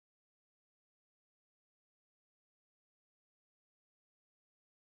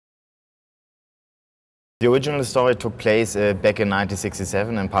The original story took place back in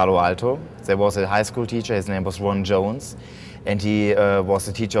 1967 in Palo Alto. There was a high school teacher, his name was Ron Jones, and he was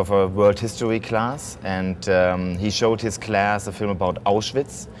a teacher of a world history class, and he showed his class a film about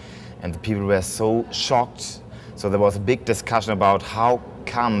Auschwitz, and the people were so shocked. So there was a big discussion about how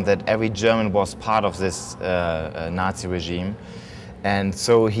come that every German was part of this Nazi regime, and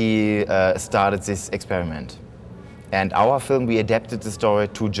so he started this experiment. And our film, we adapted the story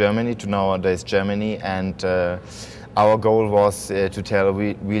to Germany, to nowadays Germany, and our goal was to tell a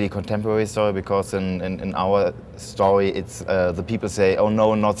really contemporary story, because in our story it's the people say, oh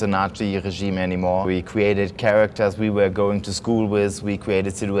no, not the Nazi regime anymore. We created characters we were going to school with, we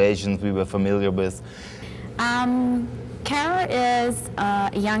created situations we were familiar with. Kara is a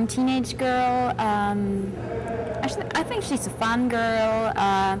young teenage girl. Actually, I think she's a fun girl.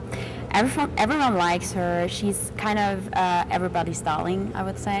 Everyone likes her. She's kind of everybody's darling, I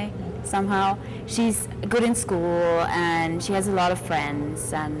would say, somehow. She's good in school and she has a lot of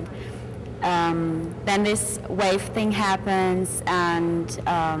friends. And then this wave thing happens, and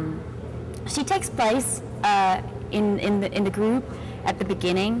she takes place in the group at the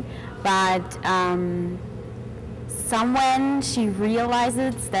beginning, but someone she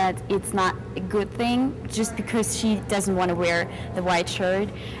realizes that it's not a good thing just because she doesn't want to wear the white shirt,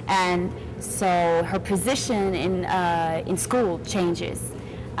 and so her position in school changes.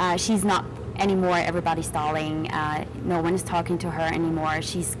 She's not anymore everybody's darling. No one is talking to her anymore.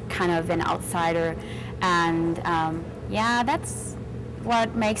 She's kind of an outsider, and yeah, that's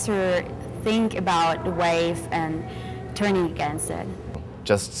what makes her think about the wave and turning against it.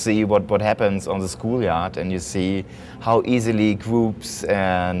 Just see what happens on the schoolyard, and you see how easily groups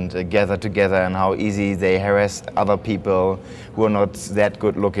gather together, and how easy they harass other people who are not that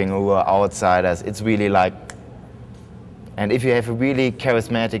good looking, who are outsiders. It's really like, and if you have a really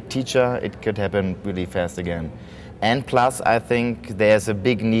charismatic teacher, it could happen really fast again. And plus, I think there's a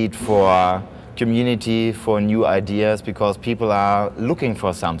big need for community, for new ideas, because people are looking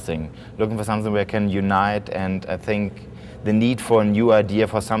for something where they can unite, and I think the need for a new idea,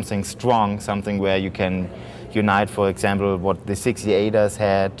 for something strong, something where you can unite, for example, what the 68ers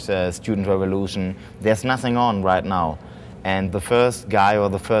had, student revolution. There's nothing on right now. And the first guy or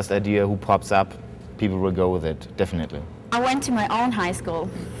the first idea who pops up, people will go with it, definitely. I went to my own high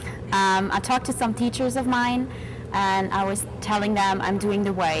school. I talked to some teachers of mine, and I was telling them I'm doing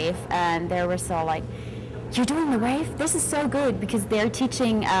the wave, and they were so like, you're doing the wave? This is so good, because they're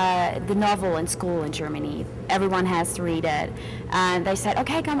teaching the novel in school in Germany. Everyone has to read it. And they said,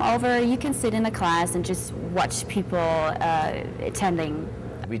 okay, come over, you can sit in a class and just watch people attending.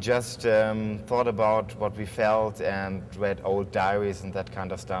 We just thought about what we felt and read old diaries and that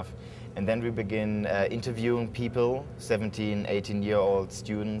kind of stuff. And then we begin interviewing people, 17, 18-year-old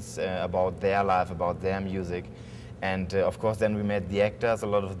students, about their life, about their music. And of course then we met the actors. A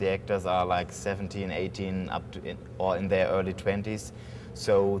lot of the actors are like 17, 18, up to or in their early 20s.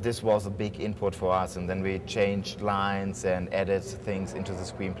 So this was a big input for us, and then we changed lines and added things into the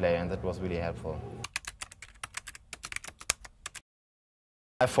screenplay, and that was really helpful.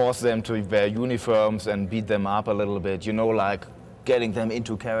 I forced them to wear uniforms and beat them up a little bit, you know, like getting them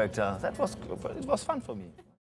into character. It was fun for me.